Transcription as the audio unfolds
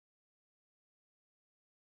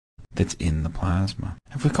that's in the plasma.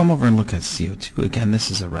 If we come over and look at CO2, again, this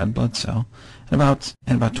is a red blood cell, and about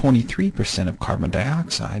 23% of carbon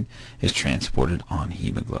dioxide is transported on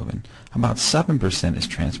hemoglobin. About 7% is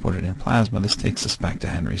transported in plasma. This takes us back to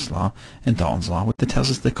Henry's law and Dalton's law, that tells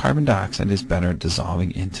us that carbon dioxide is better at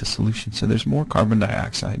dissolving into solution. So there's more carbon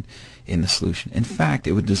dioxide in the solution. In fact,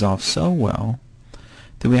 it would dissolve so well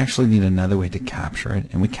that we actually need another way to capture it,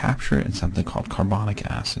 and we capture it in something called carbonic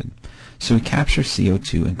acid. So we capture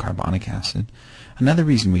CO2 in carbonic acid. Another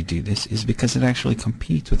reason we do this is because it actually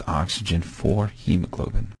competes with oxygen for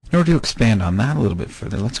hemoglobin. In order to expand on that a little bit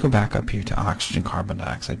further, let's go back up here to oxygen carbon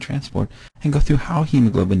dioxide transport and go through how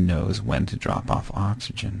hemoglobin knows when to drop off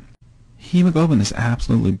oxygen. Hemoglobin is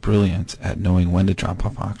absolutely brilliant at knowing when to drop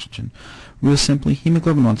off oxygen. Real simply,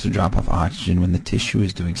 hemoglobin wants to drop off oxygen when the tissue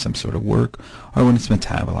is doing some sort of work or when it's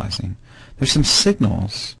metabolizing. There's some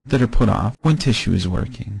signals that are put off when tissue is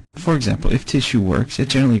working. For example, if tissue works, it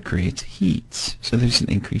generally creates heat, so there's an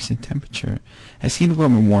increase in temperature. As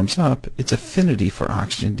hemoglobin warms up, its affinity for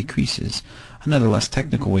oxygen decreases. Another less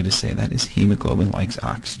technical way to say that is hemoglobin likes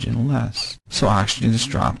oxygen less. So oxygen is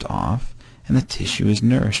dropped off, and the tissue is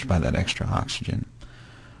nourished by that extra oxygen.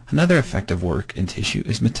 Another effect of work in tissue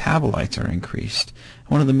is metabolites are increased.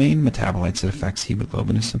 One of the main metabolites that affects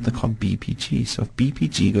hemoglobin is something called BPG. So if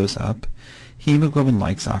BPG goes up, hemoglobin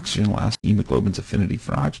likes oxygen less. Hemoglobin's affinity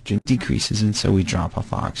for oxygen decreases, and so we drop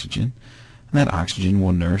off oxygen. And that oxygen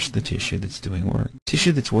will nourish the tissue that's doing work.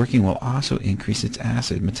 Tissue that's working will also increase its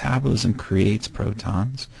acid. Metabolism creates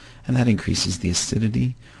protons, and that increases the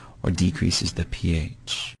acidity or decreases the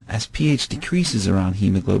pH. As pH decreases around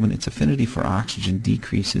hemoglobin, its affinity for oxygen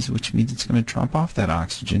decreases, which means it's going to drop off that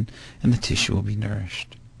oxygen and the tissue will be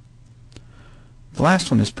nourished. The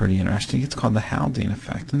last one is pretty interesting. It's called the Haldane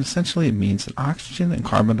Effect, and essentially it means that oxygen and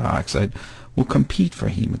carbon dioxide will compete for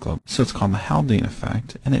hemoglobin. So it's called the Haldane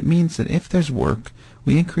Effect, and it means that if there's work,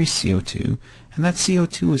 we increase CO2, and that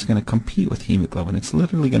CO2 is going to compete with hemoglobin. It's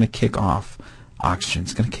literally going to kick off oxygen.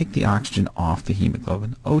 It's going to kick the oxygen off the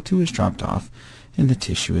hemoglobin. O2 is dropped off and the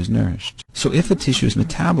tissue is nourished. So if the tissue is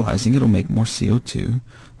metabolizing, it'll make more CO2.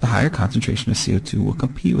 The higher concentration of CO2 will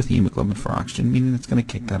compete with hemoglobin for oxygen, meaning it's going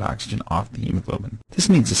to kick that oxygen off the hemoglobin. This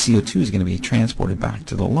means the CO2 is going to be transported back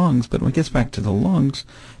to the lungs, but when it gets back to the lungs,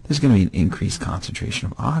 there's going to be an increased concentration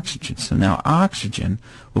of oxygen. So now oxygen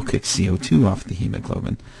will kick CO2 off the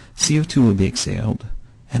hemoglobin. CO2 will be exhaled,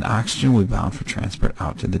 and oxygen will be bound for transport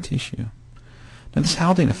out to the tissue. Now this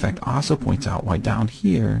Haldane effect also points out why down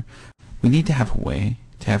here we need to have a way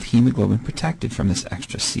to have hemoglobin protected from this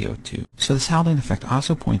extra CO2. So this Haldane effect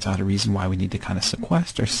also points out a reason why we need to kind of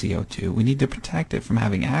sequester CO2. We need to protect it from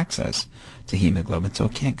having access to hemoglobin so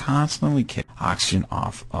it can't constantly kick oxygen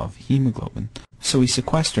off of hemoglobin. So we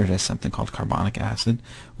sequester it as something called carbonic acid,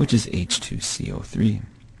 which is H2CO3.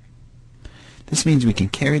 This means we can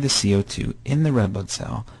carry the CO2 in the red blood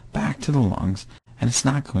cell back to the lungs, and it's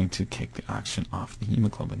not going to kick the oxygen off the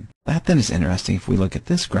hemoglobin. That then is interesting if we look at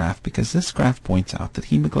this graph, because this graph points out that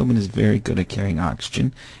hemoglobin is very good at carrying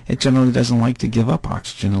oxygen. It generally doesn't like to give up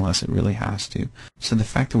oxygen unless it really has to. So the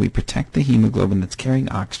fact that we protect the hemoglobin that's carrying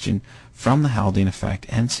oxygen from the Haldane effect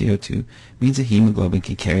and CO2 means that hemoglobin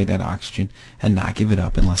can carry that oxygen and not give it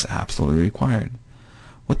up unless absolutely required.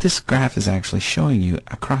 What this graph is actually showing you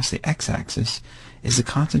across the x-axis is the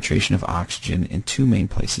concentration of oxygen in two main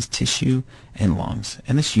places, tissue and lungs.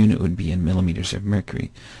 And this unit would be in millimeters of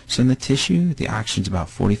mercury. So in the tissue, the oxygen is about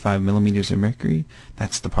 45 millimeters of mercury.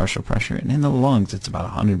 That's the partial pressure. And in the lungs, it's about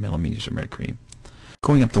 100 millimeters of mercury.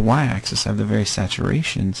 Going up the y-axis, I have the various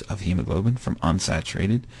saturations of hemoglobin from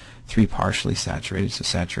unsaturated, 3 partially saturated, so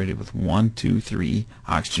saturated with 1, 2, 3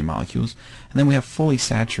 oxygen molecules. And then we have fully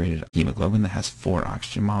saturated hemoglobin that has 4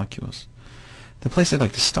 oxygen molecules. The place I'd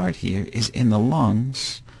like to start here is in the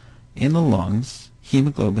lungs. In the lungs,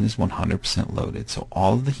 hemoglobin is 100% loaded, so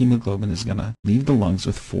all of the hemoglobin is going to leave the lungs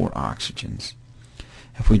with 4 oxygens.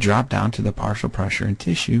 If we drop down to the partial pressure in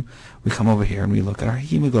tissue, we come over here and we look at our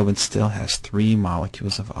hemoglobin still has 3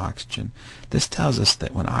 molecules of oxygen. This tells us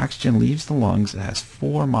that when oxygen leaves the lungs, it has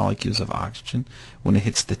 4 molecules of oxygen. When it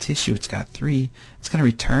hits the tissue, it's got 3. It's going to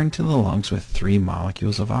return to the lungs with 3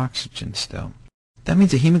 molecules of oxygen still. That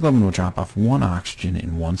means the hemoglobin will drop off 1 oxygen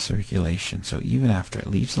in 1 circulation. So even after it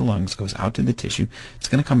leaves the lungs, goes out to the tissue, it's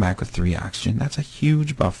going to come back with 3 oxygen. That's a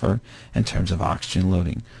huge buffer in terms of oxygen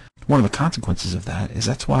loading. One of the consequences of that is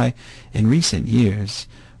that's why in recent years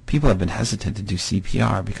people have been hesitant to do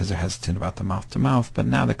CPR because they're hesitant about the mouth-to-mouth, but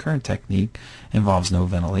now the current technique involves no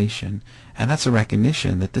ventilation, and that's a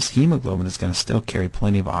recognition that this hemoglobin is going to still carry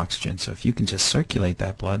plenty of oxygen. So if you can just circulate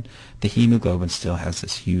that blood, the hemoglobin still has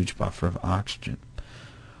this huge buffer of oxygen.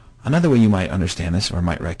 Another way you might understand this or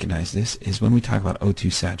might recognize this is when we talk about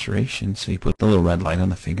O2 saturation. So you put the little red light on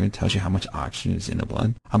the finger, it tells you how much oxygen is in the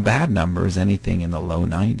blood. A bad number is anything in the low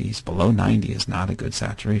 90s. Below 90 is not a good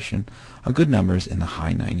saturation. A good number is in the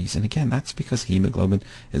high 90s. And again, that's because hemoglobin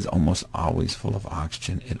is almost always full of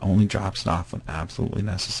oxygen. It only drops it off when absolutely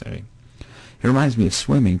necessary. It reminds me of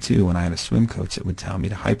swimming, too. When I had a swim coach that would tell me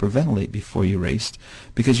to hyperventilate before you raced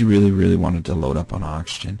because you really wanted to load up on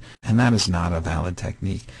oxygen. And that is not a valid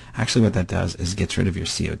technique. Actually, what that does is gets rid of your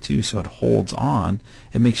CO2, so it holds on.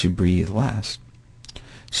 It makes you breathe less.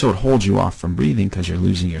 So it holds you off from breathing because you're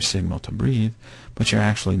losing your signal to breathe, but you're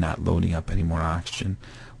actually not loading up any more oxygen.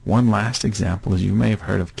 One last example is you may have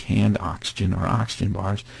heard of canned oxygen or oxygen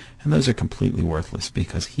bars, and those are completely worthless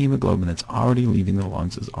because hemoglobin that's already leaving the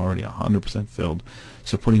lungs is already 100% filled.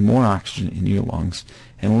 So putting more oxygen in your lungs,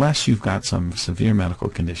 unless you've got some severe medical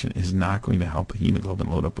condition, is not going to help hemoglobin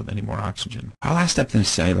load up with any more oxygen. Our last step then is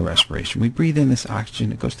cellular respiration. We breathe in this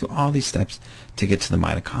oxygen. It goes through all these steps to get to the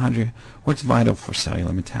mitochondria, where it's vital for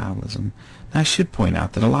cellular metabolism. Now, I should point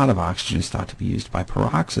out that a lot of oxygen is thought to be used by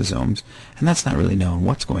peroxisomes, and that's not really known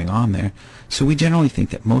what's going on there. So we generally think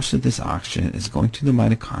that most of this oxygen is going to the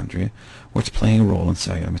mitochondria, where it's playing a role in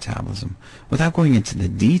cellular metabolism. Without going into the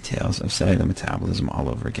details of cellular metabolism all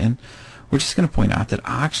over again, we're just going to point out that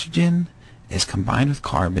oxygen is combined with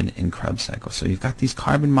carbon in Krebs cycle. So you've got these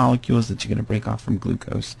carbon molecules that you're going to break off from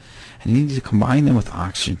glucose, and you need to combine them with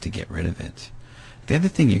oxygen to get rid of it. The other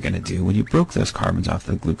thing you're going to do when you broke those carbons off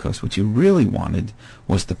the glucose, what you really wanted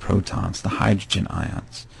was the protons, the hydrogen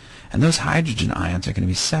ions. And those hydrogen ions are going to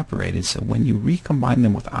be separated, so when you recombine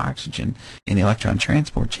them with oxygen in the electron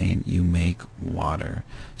transport chain, you make water.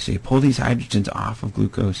 So you pull these hydrogens off of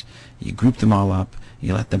glucose, you group them all up,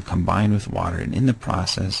 you let them combine with water, and in the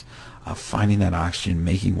process of finding that oxygen,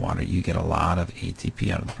 making water, you get a lot of ATP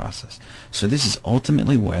out of the process. So this is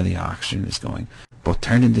ultimately where the oxygen is going. Both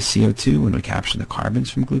turned into CO2 when we capture the carbons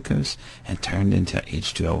from glucose, and turned into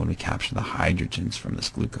H2O when we capture the hydrogens from this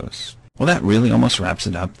glucose. Well, that really almost wraps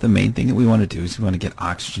it up. The main thing that we want to do is we want to get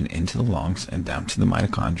oxygen into the lungs and down to the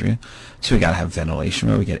mitochondria. So we got to have ventilation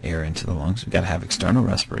where we get air into the lungs. We got to have external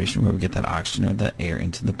respiration where we get that oxygen or that air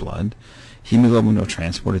into the blood. Hemoglobin will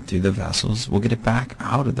transport it through the vessels. We'll get it back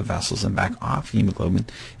out of the vessels and back off hemoglobin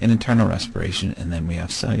in internal respiration, and then we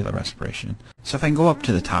have cellular respiration. So if I can go up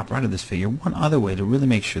to the top right of this figure, one other way to really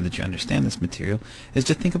make sure that you understand this material is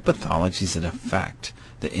to think of pathologies that affect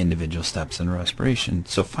the individual steps in respiration.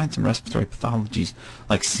 So find some respiratory pathologies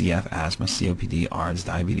like CF, asthma, COPD, ARDS,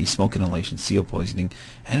 diabetes, smoke inhalation, CO poisoning,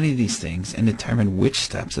 any of these things, and determine which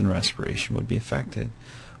steps in respiration would be affected.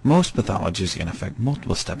 Most pathologies are going to affect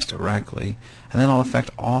multiple steps directly, and then I'll affect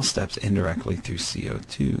all steps indirectly through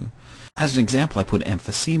CO2. As an example, I put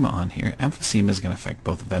emphysema on here. Emphysema is going to affect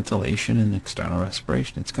both ventilation and external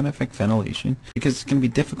respiration. It's going to affect ventilation because it's going to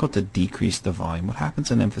be difficult to decrease the volume. What happens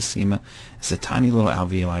in emphysema is the tiny little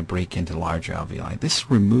alveoli break into larger alveoli. This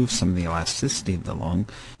removes some of the elasticity of the lung,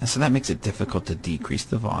 and so that makes it difficult to decrease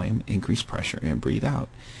the volume, increase pressure, and breathe out.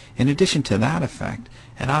 In addition to that effect,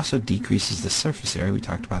 it also decreases the surface area, we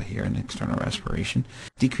talked about here in external respiration,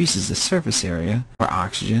 decreases the surface area where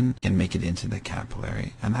oxygen can make it into the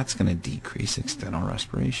capillary, and that's going to decrease external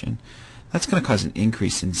respiration. That's going to cause an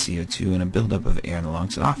increase in CO2 and a buildup of air in the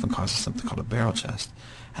lungs. It often causes something called a barrel chest,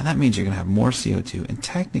 and that means you're going to have more CO2, and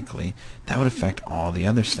technically that would affect all the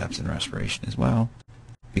other steps in respiration as well.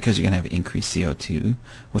 Because you're going to have increased CO2,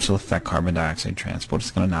 which will affect carbon dioxide transport.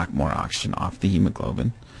 It's going to knock more oxygen off the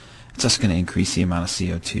hemoglobin. It's also going to increase the amount of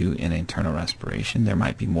CO2 in internal respiration. There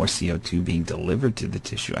might be more CO2 being delivered to the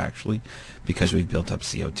tissue, actually, because we've built up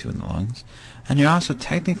CO2 in the lungs. And you're also,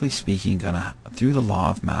 technically speaking, going to, through the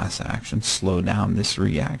law of mass action, slow down this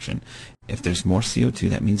reaction. If there's more CO2,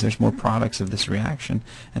 that means there's more products of this reaction,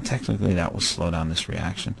 and technically that will slow down this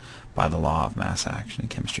reaction by the law of mass action in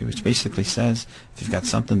chemistry, which basically says if you've got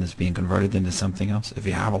something that's being converted into something else, if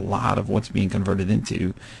you have a lot of what's being converted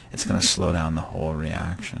into, it's going to slow down the whole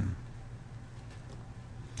reaction.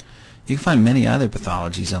 You can find many other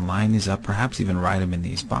pathologies and line these up, perhaps even write them in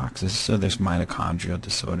these boxes. So there's mitochondrial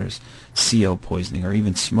disorders, CO poisoning, or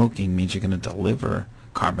even smoking means you're going to deliver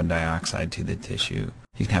carbon dioxide to the tissue.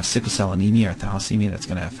 You can have sickle cell anemia or thalassemia that's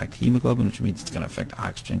going to affect hemoglobin, which means it's going to affect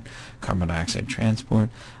oxygen, carbon dioxide transport.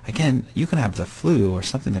 Again, you can have the flu or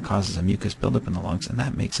something that causes a mucus buildup in the lungs, and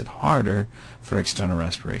that makes it harder for external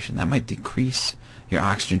respiration. That might decrease your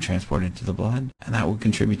oxygen transport into the blood, and that will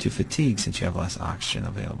contribute to fatigue since you have less oxygen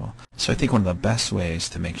available. So I think one of the best ways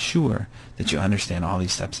to make sure that you understand all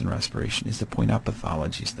these steps in respiration is to point out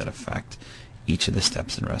pathologies that affect each of the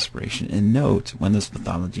steps in respiration, and note when those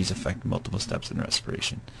pathologies affect multiple steps in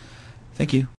respiration. Thank you.